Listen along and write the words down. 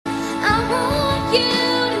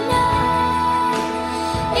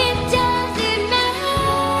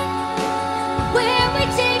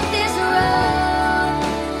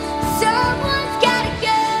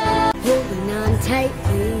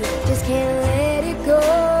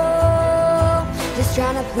just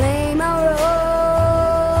trying to play my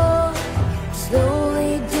role,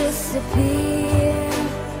 slowly disappear.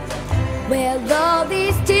 Well, all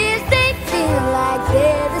these tears, they feel like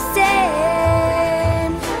they're the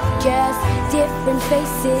same, just different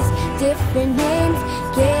faces, different names.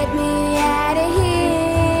 Get me out of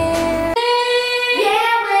here.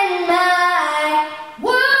 Yeah, when my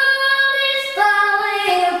world is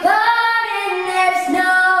falling apart and there's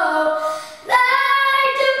no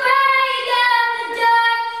light to break up the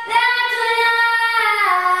dark, that's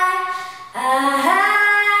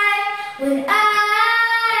when I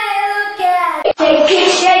look at it.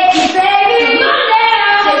 Shake it, baby, shake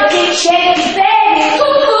it, baby, shake it, baby,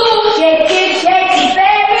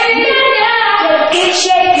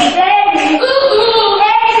 shake it, baby,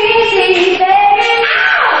 ABC, baby,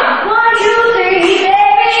 1, 2, 3,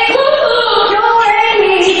 baby, don't hate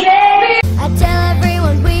me, baby. I tell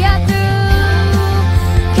everyone we are through,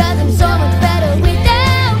 'cause I'm so much better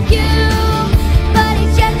without you. But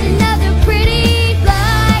it's just another pretty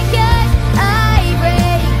lie, 'cause I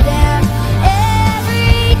break down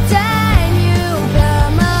every time you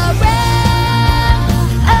come around.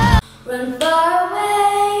 Oh, run far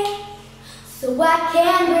away so I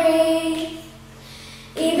can breathe,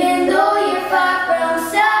 even though you're far from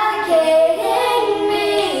suffocating me.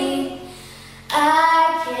 I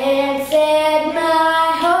can't set my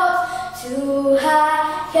hopes too high,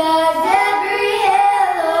 'cause every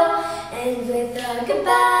hello ends with a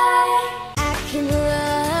goodbye. I can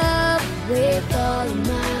love with all of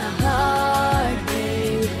my heart,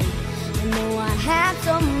 babe. I know I have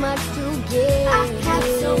so much to give. I have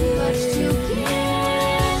so much to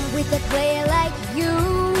give. With a player like you,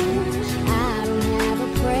 I don't have a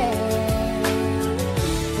prayer,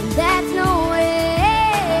 and that's no way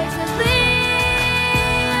to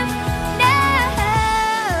live. No.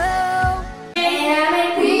 And I'm in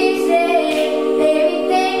pieces, baby,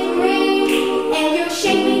 think for me, and you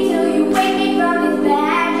shake me till you wake me from this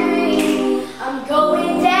bad dream. I'm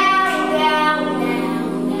going down, down, down,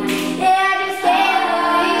 down. Yeah, I just can't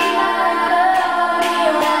believe.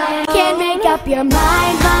 Can't make up your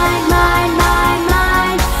mind, mind, mind, mind,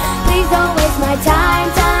 mind. Please don't waste my time,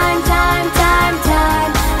 time, time, time,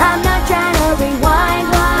 time. I'm not trying to rewind,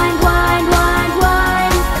 wind, wind, wind,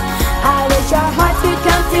 wind. I wish our hearts could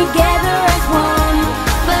come together as one,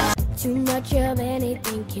 but too much of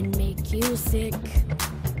anything can make you sick.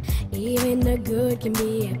 Even the good can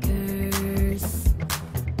be a curse.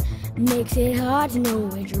 Makes it hard to know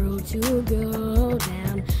which road to go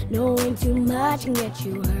down. Knowing too much can get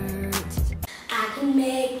you hurt. I can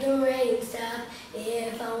make the rain stop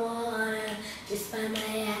if I wanna, just by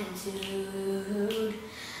my attitude.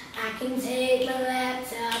 I can take my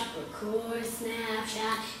laptop, record a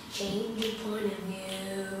snapshot, change your point of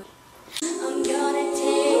view. I'm gonna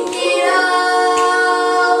take it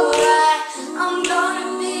all right. I'm gonna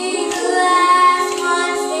be the last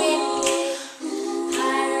one standing.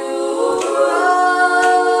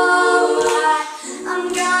 I'm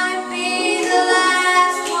gonna be the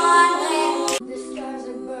last one left. The stars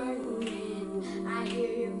are burning, I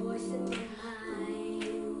hear your voice in my mind.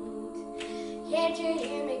 Can't you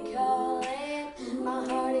hear me calling? My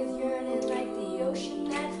heart is yearning like the ocean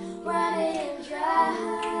that's running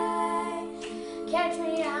dry. Catch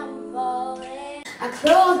me, I'm falling. I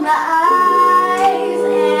close my eyes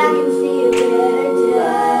and I can see a better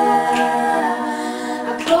day.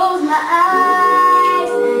 I close my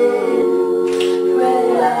eyes and pray.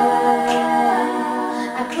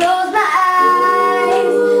 I close my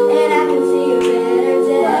eyes and I can see a better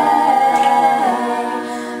day.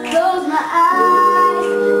 Close my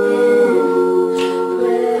eyes and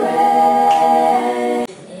pray.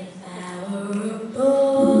 If I were a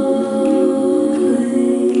boy,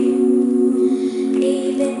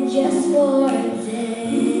 even just for a day,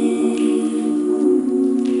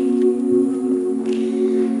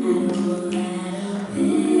 I'd roll out of bed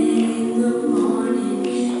in the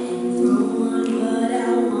morning and throw on what I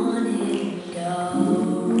wanted to go.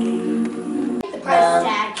 The price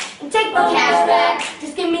tag and take my cash back.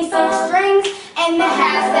 Just give me some strings and the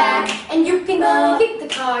hashtag, and you can keep the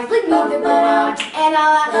cars, leave me the garage, and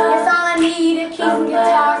that's all I need are keys and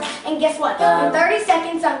guitars. And guess what? In 30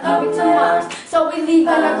 seconds I'm going to Mars. So we leave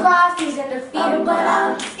on a cross, these undefeatable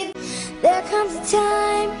odds. There comes a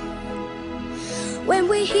time when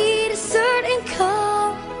we heed a certain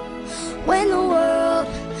call, when the world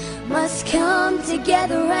must come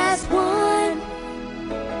together as one.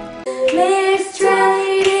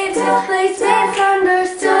 Mistreated, place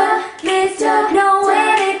misunderstood, mistook,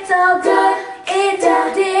 knowing it's all good. It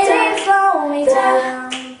didn't slow me down.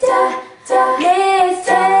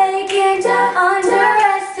 Mistaken,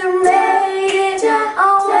 underestimated.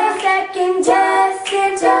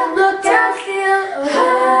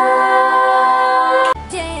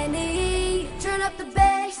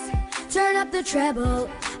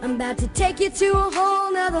 I'm about to take you to a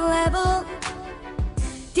whole nother level.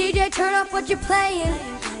 DJ, turn up what you're playing.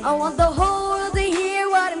 I want the whole world to hear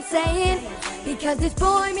what I'm saying, because this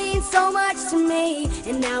boy means so much to me.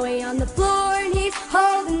 And now we're on the floor and he's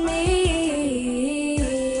holding me.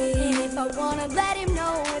 And if I wanna let him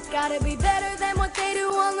know, it's gotta be better than what they do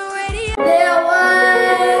on the radio. There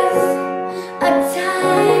was a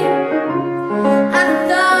time I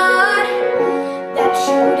thought that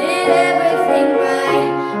you did everything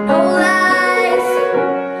right. No lies,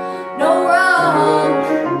 no wrong.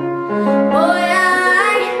 Boy,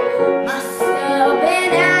 I must have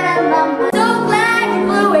been out of my mind. So glad you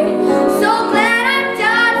blew it, so glad I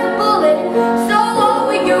dodged the bullet. So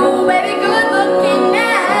over you, baby, good looking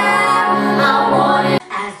now. I want it.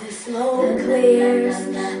 As the smoke clears,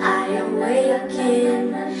 I awaken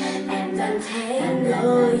and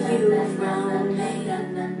untangle you from me.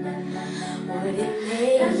 Would it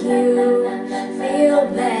make you feel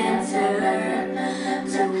better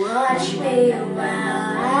to watch me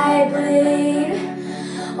while I bleed?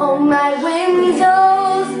 Oh, my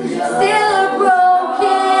windows still are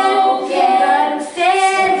broken, but I'm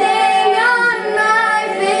standing on my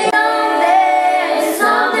feet. There's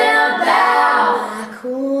something about my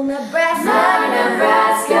cool Nebraska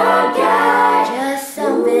guy. Just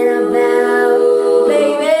something about,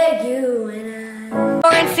 baby, you and I.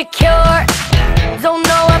 More insecure, don't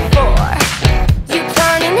know what for. You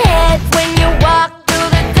turning heads when you walk through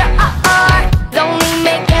the door. Don't need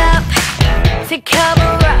makeup to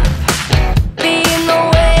cover up. Being the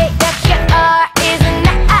way that you are is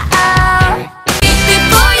enough.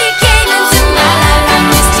 Before you came into my life, I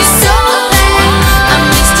missed you so bad. I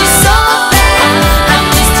missed you so bad. I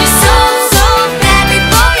missed you so, so bad.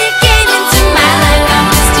 Before you came into my life, I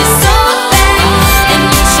missed you so bad. And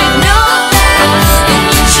you should know that. And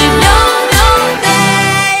you should know that.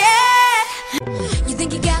 You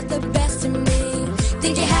think you got the best of me,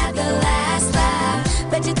 think you had the last laugh,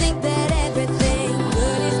 but you think that everything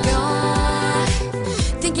good is gone.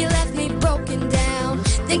 Think you left me broken down,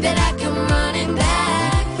 think that I come running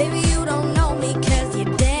back. Baby, you don't know me cause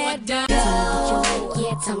you're dead. Tell me what you like,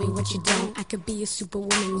 yeah, tell me what you don't. I could be a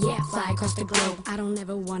superwoman, yeah, fly across the globe. I don't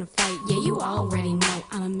ever wanna fight, yeah, you already know.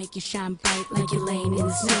 I'ma make you shine bright like you're laying in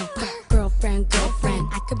the snow. Girlfriend, girlfriend,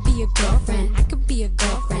 I could be a girlfriend, I could be a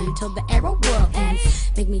girlfriend till the arrow world ends.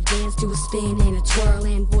 Make me dance to a spin and a twirl,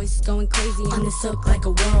 and voices going crazy on this hook like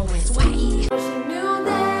a whirlwind. Sway. What you knew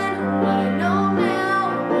then, what I know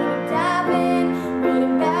now, wouldn't dive in,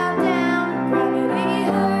 wouldn't bow down. Gravity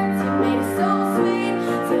hurts, you made it so sweet,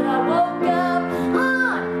 till I woke up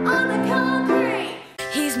on the concrete.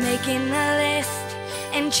 He's making a list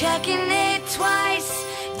and checking it twice.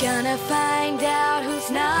 Gonna find out who's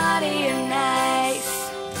naughty or nice.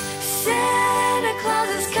 Santa Claus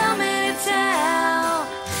is coming to town.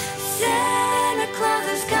 Santa Claus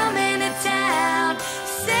is coming to town.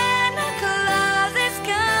 Santa Claus is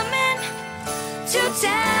coming to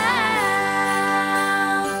town.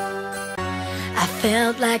 I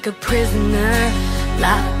felt like a prisoner,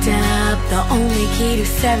 locked up. The only key to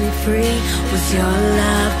set me free was your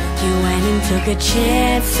love. You went and took a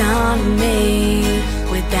chance on me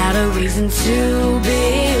without a reason to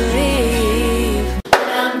believe. When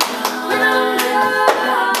I'm gone,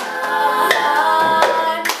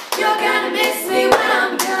 you're gonna miss me when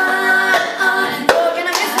I'm gone. You're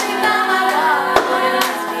gonna miss me by my love.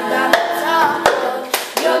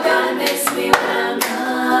 You're gonna miss me when I'm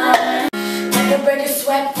gone. I can break a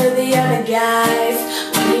sweat for the other guys.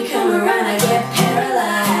 When you come around, I get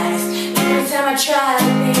paralyzed. Every time I try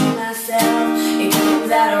to be myself, it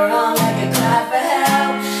comes out wrong like a cry for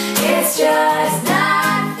help. It's just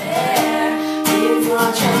not fair. It's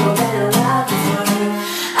more trouble than a love is worth.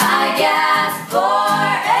 I gasp for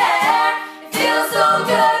air. It feels so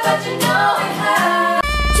good, but you know it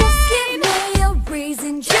hurts. Just give me a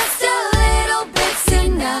reason, just a little bit's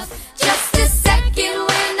enough. Just a second,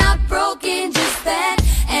 we're not broken just then,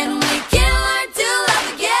 and we can learn to love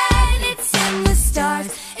again. It's in the stars,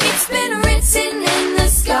 it's been written in the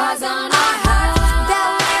scars on our hearts that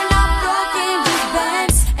we're not broken just then,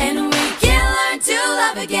 and we can learn to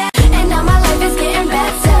love again. And now my life is getting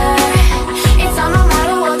better. It's on no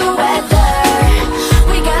matter what the weather.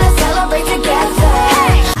 We gotta celebrate together.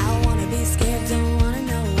 Hey! I wanna be scared, don't wanna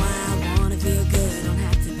know why. I wanna feel good, don't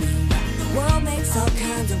have to be. The world makes all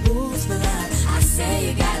kinds of rules for love. I say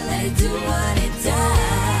you gotta let it do what it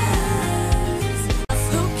does.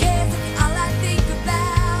 Who cares if all I think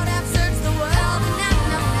about? I've searched the world and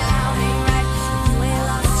now ain't right. If you ain't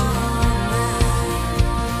lost your own mind.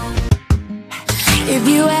 If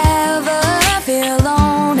you